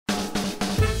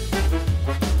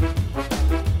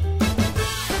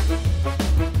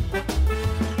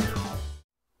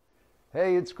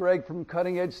Hey, it's Greg from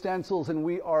Cutting Edge Stencils, and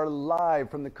we are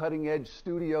live from the Cutting Edge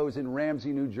Studios in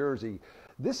Ramsey, New Jersey.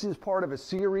 This is part of a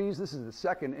series. This is the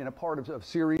second in a part of a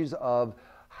series of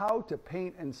how to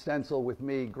paint and stencil with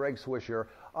me, Greg Swisher.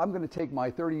 I'm going to take my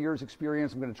 30 years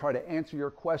experience. I'm going to try to answer your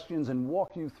questions and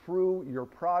walk you through your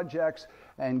projects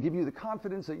and give you the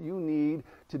confidence that you need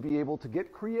to be able to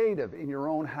get creative in your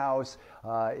own house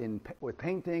with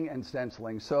painting and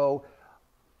stenciling. So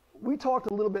we talked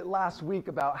a little bit last week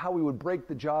about how we would break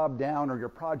the job down or your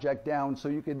project down so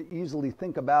you could easily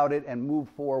think about it and move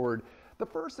forward. The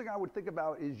first thing I would think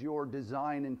about is your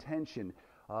design intention.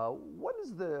 What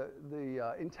is the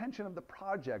intention of the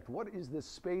project? What is this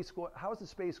space? How is the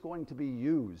space going to be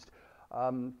used?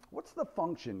 What's the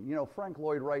function? You know, Frank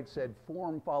Lloyd Wright said,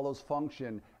 "Form follows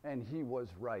function," and he was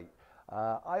right.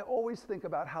 I always think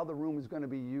about how the room is going to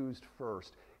be used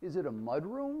first. Is it a mud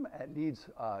room? It needs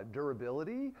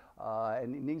durability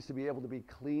and it needs to be able to be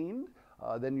cleaned.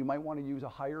 Then you might want to use a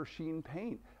higher sheen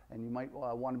paint and you might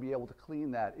want to be able to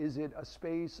clean that. Is it a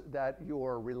space that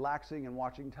you're relaxing and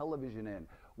watching television in?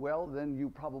 Well, then you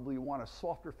probably want a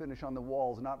softer finish on the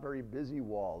walls, not very busy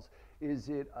walls. Is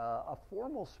it a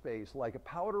formal space like a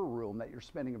powder room that you're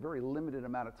spending a very limited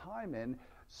amount of time in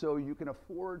so you can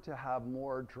afford to have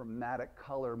more dramatic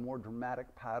color, more dramatic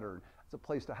pattern? It's a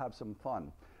place to have some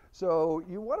fun. So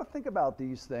you want to think about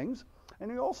these things, and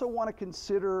you also want to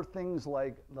consider things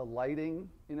like the lighting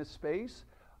in a space.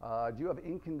 Do you have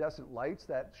incandescent lights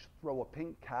that throw a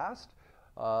pink cast?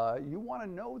 You want to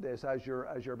know this as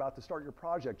you're about to start your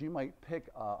project. You might pick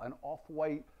an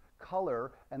off-white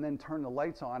color and then turn the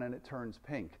lights on and it turns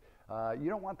pink. You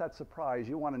don't want that surprise.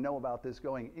 You want to know about this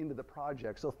going into the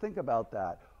project, so think about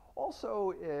that.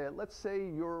 Also, let's say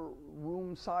your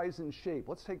room size and shape.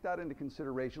 Let's take that into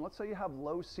consideration. Let's say you have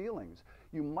low ceilings.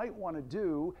 You might want to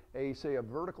do say a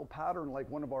vertical pattern like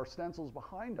one of our stencils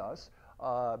behind us,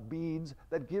 beads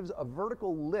that gives a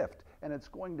vertical lift, and it's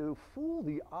going to fool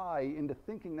the eye into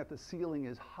thinking that the ceiling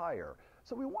is higher.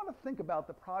 So we want to think about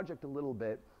the project a little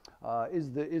bit.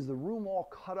 Is the room all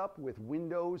cut up with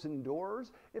windows and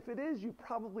doors? If it is, you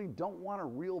probably don't want a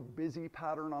real busy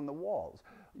pattern on the walls.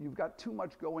 You've got too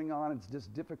much going on. It's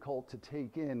just difficult to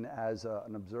take in as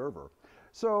an observer.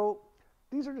 So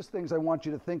these are just things I want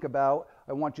you to think about.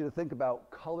 I want you to think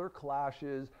about color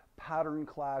clashes, pattern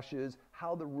clashes,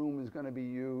 how the room is going to be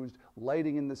used,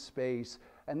 lighting in the space,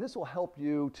 and this will help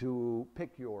you to pick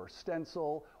your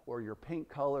stencil or your paint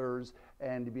colors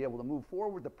and to be able to move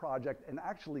forward with the project and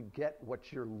actually get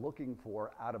what you're looking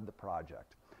for out of the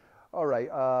project. All right,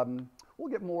 we'll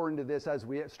get more into this as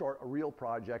we start a real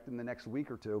project in the next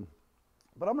week or two,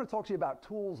 but I'm going to talk to you about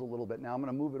tools a little bit now. I'm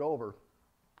going to move it over.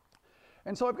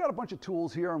 And so I've got a bunch of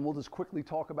tools here and we'll just quickly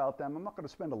talk about them. I'm not going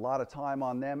to spend a lot of time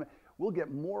on them. We'll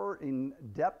get more in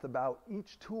depth about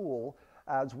each tool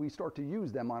as we start to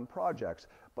use them on projects.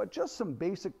 But just some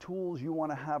basic tools you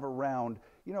want to have around.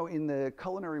 You know, in the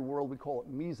culinary world, we call it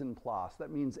mise en place. That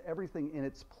means everything in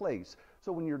its place.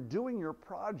 So when you're doing your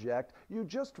project, you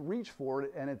just reach for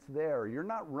it and it's there. You're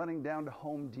not running down to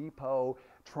Home Depot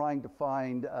trying to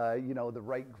find, you know, the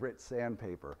right grit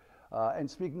sandpaper. And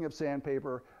speaking of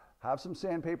sandpaper, have some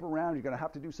sandpaper around. You're going to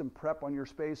have to do some prep on your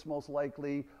space most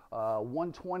likely.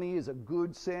 120 is a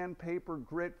good sandpaper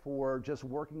grit for just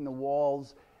working the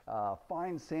walls.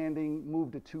 Fine sanding,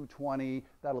 move to 220.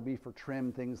 That'll be for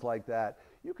trim, things like that.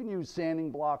 You can use sanding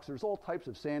blocks. There's all types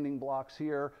of sanding blocks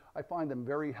here. I find them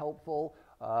very helpful.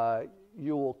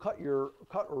 You will cut or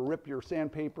rip your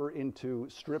sandpaper into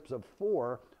strips of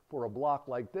 4 for a block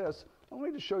like this. I'm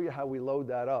going to show you how we load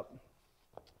that up.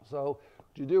 So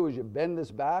what you do is you bend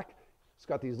this back. It's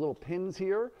got these little pins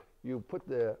here. You put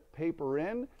the paper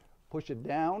in, push it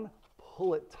down,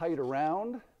 pull it tight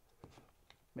around,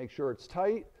 make sure it's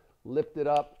tight, lift it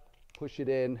up, push it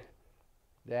in,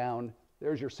 down.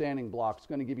 There's your sanding block. It's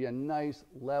going to give you a nice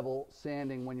level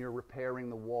sanding when you're repairing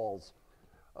the walls.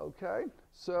 Okay,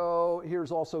 so here's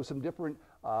also some different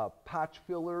patch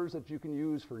fillers that you can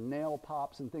use for nail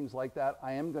pops and things like that.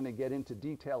 I am going to get into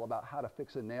detail about how to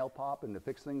fix a nail pop and to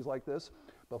fix things like this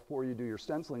before you do your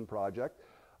stenciling project.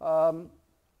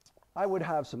 I would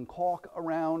have some caulk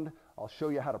around. I'll show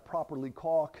you how to properly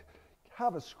caulk.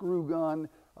 Have a screw gun.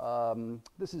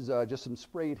 This is just some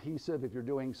spray adhesive if you're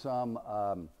doing some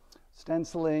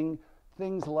stenciling.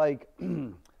 Things like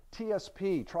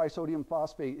TSP, trisodium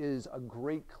phosphate, is a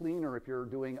great cleaner if you're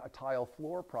doing a tile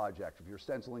floor project, if you're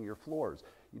stenciling your floors.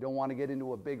 You don't want to get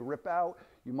into a big rip out.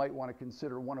 You might want to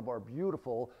consider one of our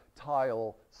beautiful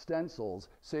tile stencils.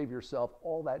 Save yourself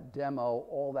all that demo,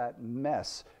 all that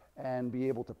mess, and be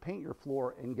able to paint your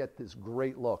floor and get this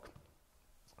great look.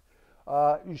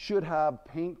 You should have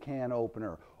paint can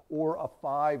opener or a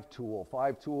 5 tool.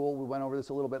 5 tool, we went over this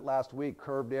a little bit last week,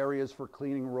 curved areas for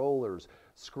cleaning rollers,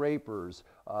 scrapers,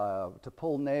 to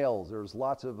pull nails. There's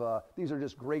lots of, these are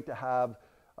just great to have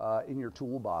in your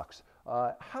toolbox.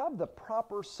 Have the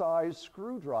proper size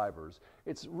screwdrivers.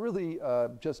 It's really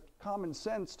just common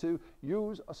sense to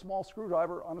use a small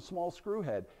screwdriver on a small screw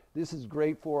head. This is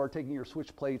great for taking your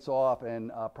switch plates off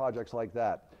and projects like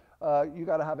that. You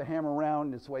got to have a hammer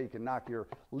around. This way you can knock your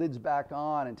lids back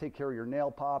on and take care of your nail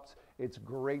pops. It's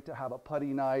great to have a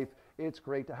putty knife. It's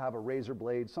great to have a razor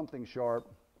blade, something sharp.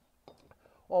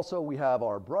 Also, we have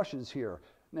our brushes here.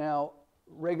 Now,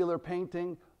 regular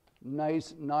painting,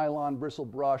 nice nylon bristle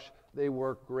brush. They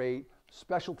work great.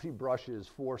 Specialty brushes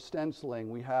for stenciling.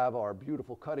 We have our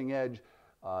beautiful cutting edge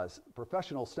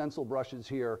professional stencil brushes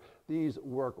here. These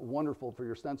work wonderful for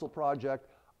your stencil project.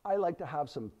 I like to have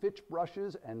some fitch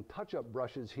brushes and touch-up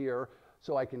brushes here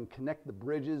so I can connect the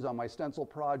bridges on my stencil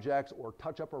projects or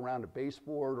touch up around a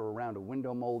baseboard or around a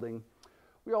window molding.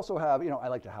 We also have, I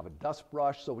like to have a dust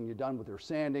brush, so when you're done with your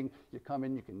sanding, you come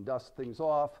in, you can dust things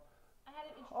off. I had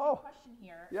an interesting question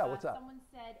here. Yeah, what's that? Someone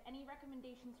said, any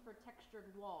recommendations for textured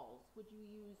walls? Would you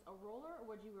use a roller or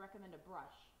would you recommend a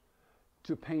brush?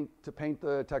 To paint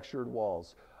the textured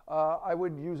walls. I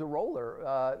would use a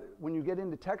roller. When you get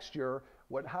into texture,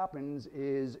 what happens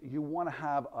is you want to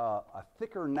have a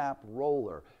thicker nap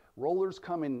roller. Rollers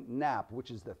come in nap,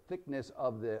 which is the thickness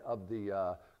of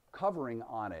the covering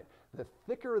on it. The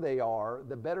thicker they are,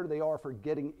 the better they are for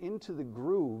getting into the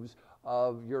grooves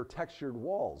of your textured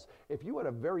walls. If you had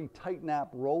a very tight nap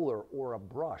roller or a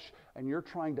brush and you're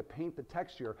trying to paint the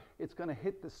texture, it's going to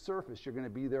hit the surface. You're going to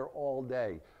be there all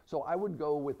day. So I would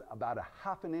go with about a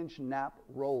 1/2 inch nap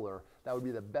roller. That would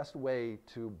be the best way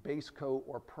to base coat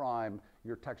or prime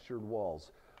your textured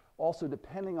walls. Also,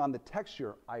 depending on the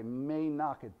texture, I may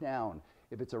knock it down.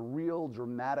 If it's a real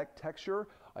dramatic texture,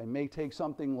 I may take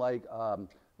something like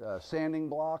sanding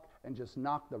block and just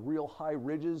knock the real high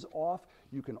ridges off.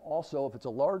 You can also, if it's a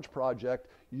large project,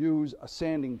 use a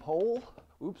sanding pole.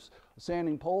 A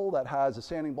sanding pole that has a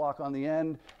sanding block on the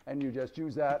end, and you just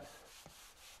use that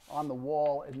on the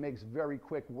wall. It makes very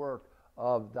quick work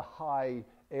of the high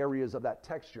areas of that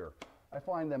texture. I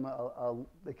find them,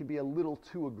 they can be a little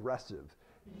too aggressive.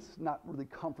 It's not really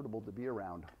comfortable to be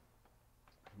around,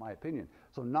 in my opinion.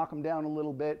 So knock them down a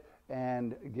little bit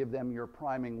and give them your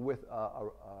priming with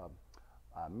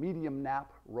a medium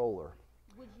nap roller.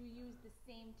 Would you use the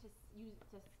same to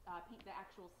paint the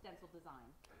actual stencil design?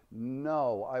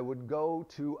 No, I would go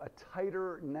to a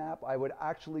tighter nap. I would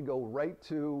actually go right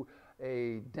to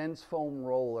a dense foam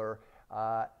roller.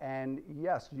 And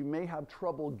yes, you may have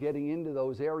trouble getting into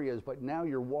those areas, but now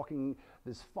you're walking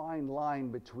this fine line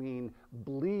between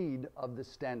bleed of the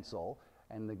stencil,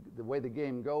 and the way the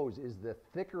game goes is the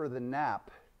thicker the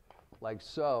nap, like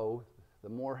so, the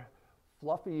more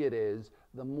fluffy it is,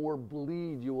 the more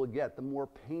bleed you will get, the more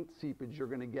paint seepage you're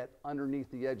going to get underneath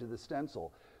the edge of the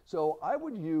stencil. So I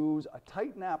would use a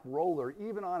tight nap roller,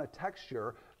 even on a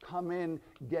texture, come in,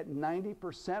 get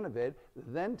 90% of it,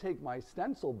 then take my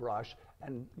stencil brush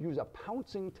and use a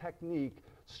pouncing technique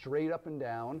straight up and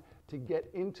down to get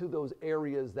into those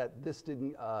areas that this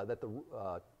didn't, that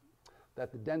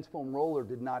the dense foam roller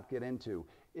did not get into.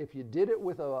 If you did it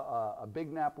with a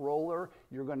big nap roller,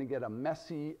 you're going to get a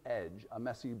messy edge, a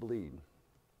messy bleed.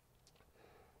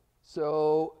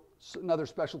 So another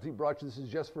specialty brush. This is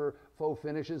just for faux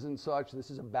finishes and such. This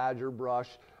is a Badger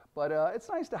brush, but it's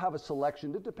nice to have a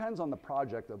selection. It depends on the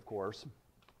project, of course.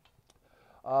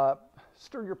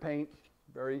 Stir your paint.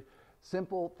 Very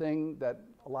simple thing that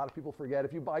a lot of people forget.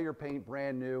 If you buy your paint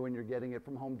brand new and you're getting it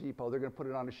from Home Depot, they're going to put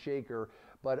it on a shaker.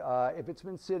 But if it's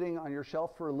been sitting on your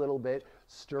shelf for a little bit,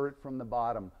 stir it from the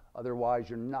bottom. Otherwise,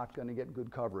 you're not going to get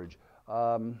good coverage.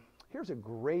 Here's a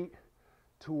great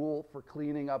tool for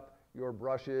cleaning up your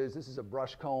brushes. This is a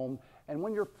brush comb, and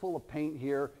when you're full of paint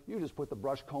here, you just put the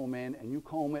brush comb in and you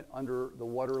comb it under the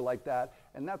water like that,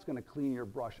 and that's going to clean your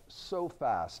brush so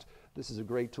fast. This is a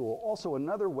great tool. Also,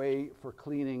 another way for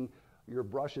cleaning your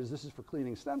brushes, this is for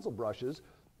cleaning stencil brushes,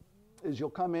 is you'll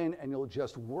come in and you'll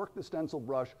just work the stencil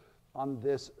brush on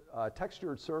this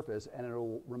textured surface, and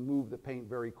it'll remove the paint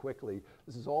very quickly.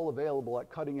 This is all available at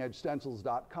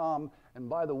cuttingedgestencils.com. And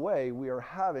by the way, we are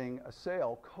having a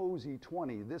sale, Cozy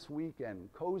 20, this weekend.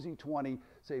 Cozy 20,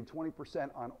 save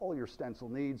 20% on all your stencil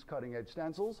needs, Cutting Edge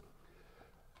Stencils.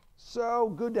 So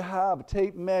good to have a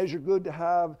tape measure, good to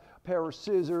have a pair of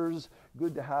scissors,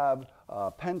 good to have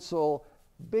a pencil,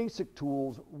 basic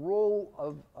tools, roll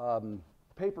of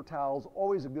paper towels,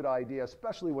 always a good idea,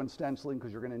 especially when stenciling,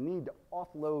 because you're going to need to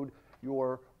offload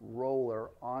your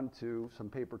roller onto some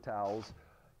paper towels.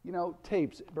 You know,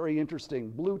 tapes, very interesting.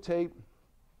 Blue tape,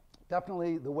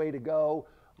 definitely the way to go.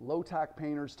 Low tack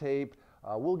painter's tape.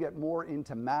 We'll get more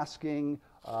into masking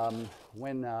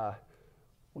when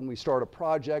we start a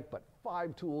project, but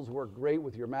 5 tools work great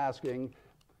with your masking.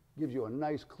 Gives you a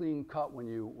nice clean cut when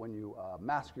you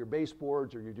mask your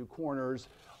baseboards or you do corners.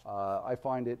 I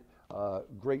find it a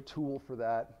great tool for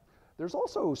that. There's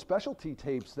also specialty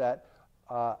tapes that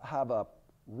have a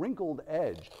wrinkled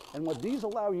edge, and what these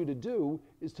allow you to do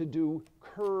is to do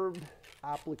curved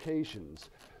applications.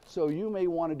 So you may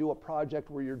want to do a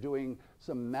project where you're doing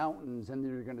some mountains and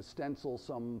you're going to stencil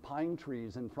some pine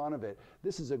trees in front of it.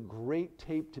 This is a great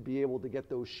tape to be able to get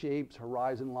those shapes,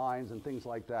 horizon lines, and things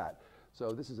like that.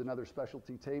 So this is another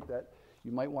specialty tape that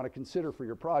you might want to consider for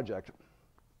your project.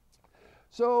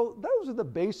 So those are the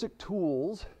basic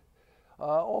tools.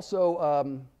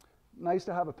 Also, nice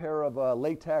to have a pair of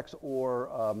latex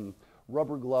or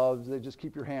rubber gloves. They just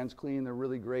keep your hands clean. They're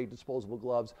really great disposable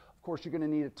gloves. Of course, you're going to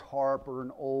need a tarp or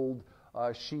an old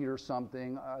sheet or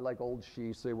something. I like old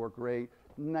sheets. They work great.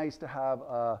 Nice to have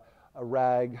a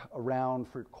rag around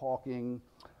for caulking.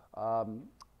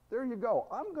 There you go.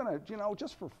 I'm going to, you know,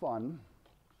 just for fun,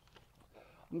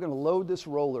 I'm going to load this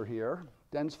roller here,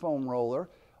 dense foam roller,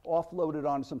 offload it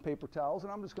onto some paper towels,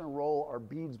 and I'm just going to roll our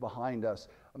beads behind us.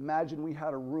 Imagine we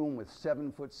had a room with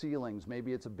 7-foot ceilings.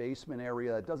 Maybe it's a basement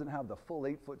area that doesn't have the full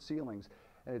 8-foot ceilings,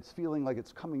 and it's feeling like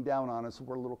it's coming down on us.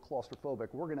 We're a little claustrophobic.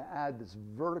 We're going to add this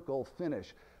vertical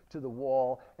finish to the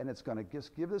wall, and it's going to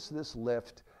just give us this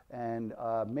lift and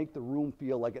make the room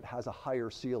feel like it has a higher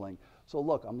ceiling. So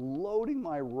look, I'm loading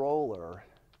my roller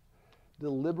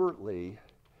deliberately,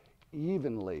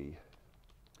 evenly,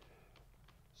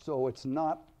 so it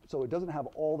doesn't have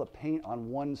all the paint on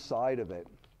one side of it.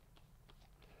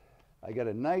 I get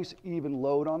a nice even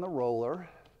load on the roller.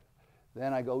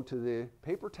 Then I go to the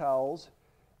paper towels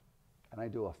and I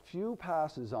do a few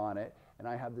passes on it, and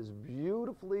I have this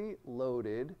beautifully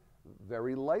loaded,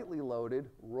 very lightly loaded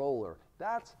roller.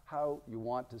 That's how you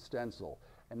want to stencil.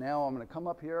 And now I'm going to come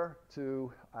up here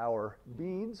to our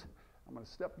beads. I'm going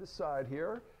to step this side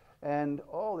here. And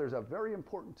oh, there's a very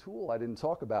important tool I didn't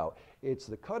talk about. It's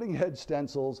the Cutting Edge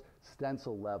Stencils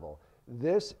stencil level.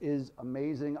 This is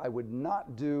amazing. I would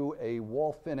not do a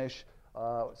wall finish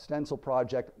stencil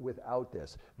project without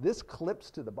this. This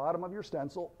clips to the bottom of your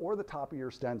stencil or the top of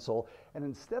your stencil, and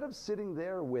instead of sitting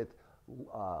there with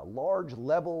large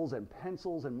levels and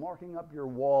pencils and marking up your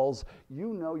walls,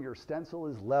 you know your stencil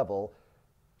is level,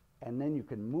 and then you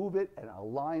can move it and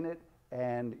align it,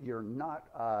 and you're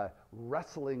not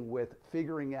wrestling with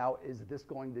figuring out, is this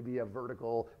going to be a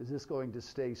vertical? Is this going to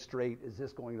stay straight? Is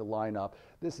this going to line up?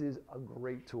 This is a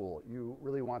great tool. You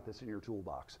really want this in your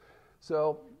toolbox.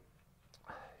 So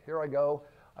here I go.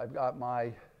 I've got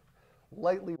my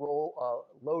lightly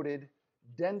loaded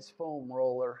dense foam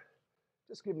roller.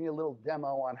 Just giving you a little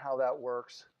demo on how that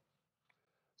works.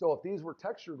 So if these were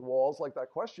textured walls like that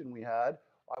question we had,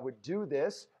 I would do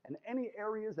this, and any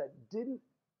areas that didn't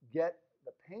get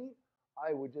the paint,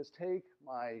 I would just take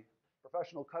my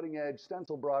professional cutting edge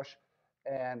stencil brush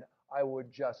and I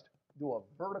would just do a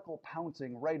vertical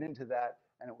pouncing right into that,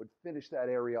 and it would finish that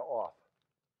area off.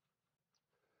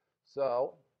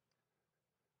 So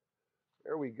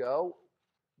there we go.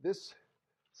 This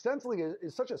stenciling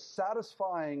is such a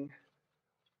satisfying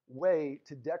way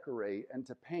to decorate and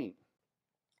to paint.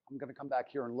 I'm going to come back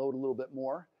here and load a little bit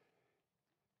more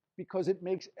because it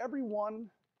makes everyone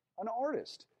an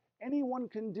artist. Anyone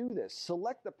can do this.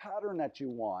 Select the pattern that you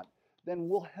want. Then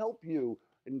we'll help you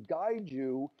and guide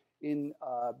you in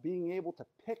being able to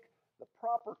pick the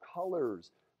proper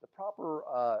colors, the proper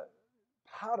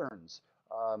patterns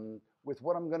with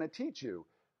what I'm going to teach you.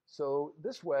 So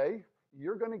this way,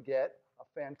 you're going to get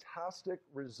a fantastic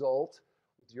result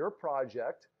with your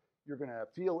project. You're going to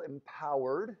feel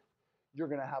empowered. You're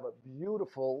going to have a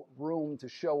beautiful room to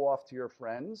show off to your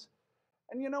friends.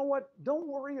 And you know what? Don't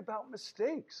worry about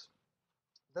mistakes.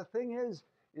 The thing is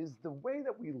the way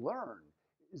that we learn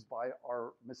is by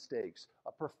our mistakes.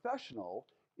 A professional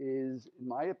is, in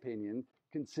my opinion,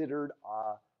 considered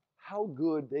how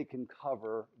good they can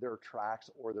cover their tracks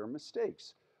or their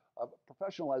mistakes. A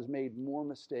professional has made more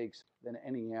mistakes than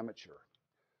any amateur.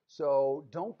 So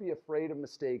don't be afraid of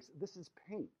mistakes. This is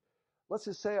paint. Let's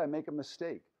just say I make a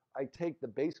mistake. I take the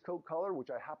base coat color, which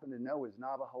I happen to know is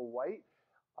Navajo white,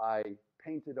 I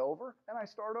paint it over, and I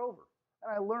start over.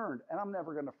 And I learned, and I'm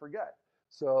never going to forget.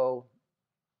 So,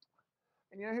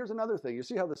 and you know, here's another thing. You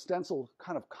see how the stencil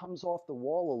kind of comes off the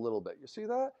wall a little bit. You see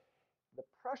that? The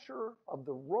pressure of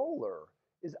the roller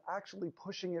is actually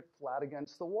pushing it flat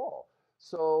against the wall.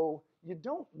 So you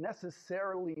don't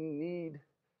necessarily need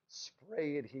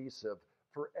spray adhesive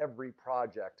for every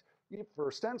project.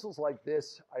 For stencils like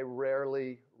this, I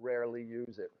rarely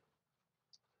use it.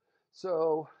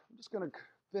 So I'm just going to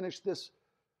finish this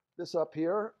up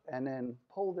here and then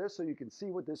pull this so you can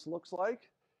see what this looks like.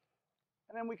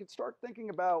 And then we can start thinking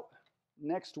about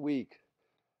next week.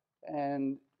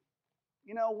 And,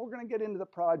 you know, we're going to get into the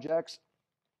projects,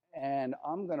 and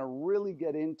I'm going to really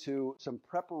get into some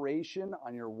preparation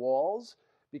on your walls,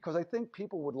 because I think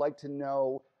people would like to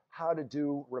know how to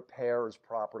do repairs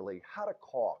properly, how to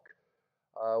caulk.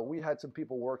 We had some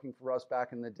people working for us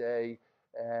back in the day,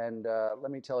 and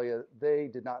let me tell you, they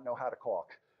did not know how to caulk.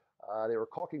 They were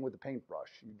caulking with a paintbrush.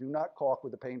 You do not caulk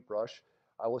with a paintbrush.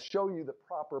 I will show you the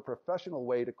proper professional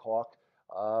way to caulk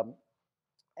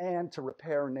and to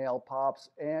repair nail pops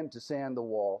and to sand the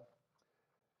wall.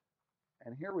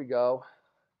 And here we go.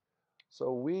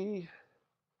 So we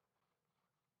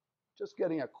just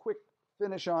getting a quick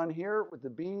finish on here with the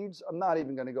beads. I'm not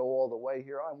even going to go all the way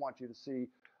here. I want you to see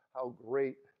how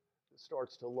great it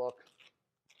starts to look.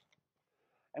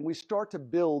 And we start to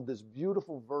build this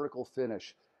beautiful vertical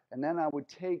finish. And then I would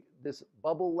take this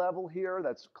bubble level here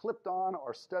that's clipped on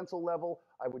our stencil level.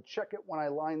 I would check it when I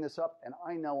line this up, and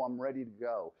I know I'm ready to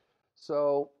go.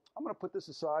 So I'm going to put this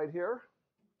aside here.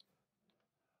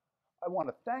 I want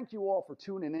to thank you all for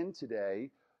tuning in today.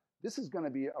 This is going to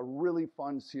be a really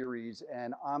fun series,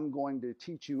 and I'm going to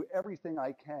teach you everything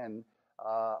I can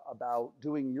about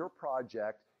doing your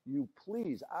project. You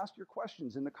please ask your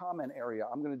questions in the comment area.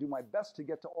 I'm going to do my best to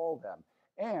get to all of them.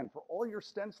 And for all your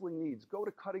stenciling needs, go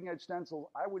to Cutting Edge Stencil.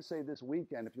 I would say this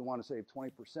weekend, if you want to save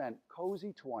 20%,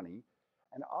 Cozy 20.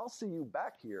 And I'll see you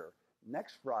back here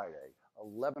next Friday,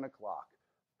 11 o'clock.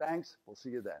 Thanks. We'll see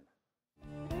you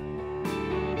then.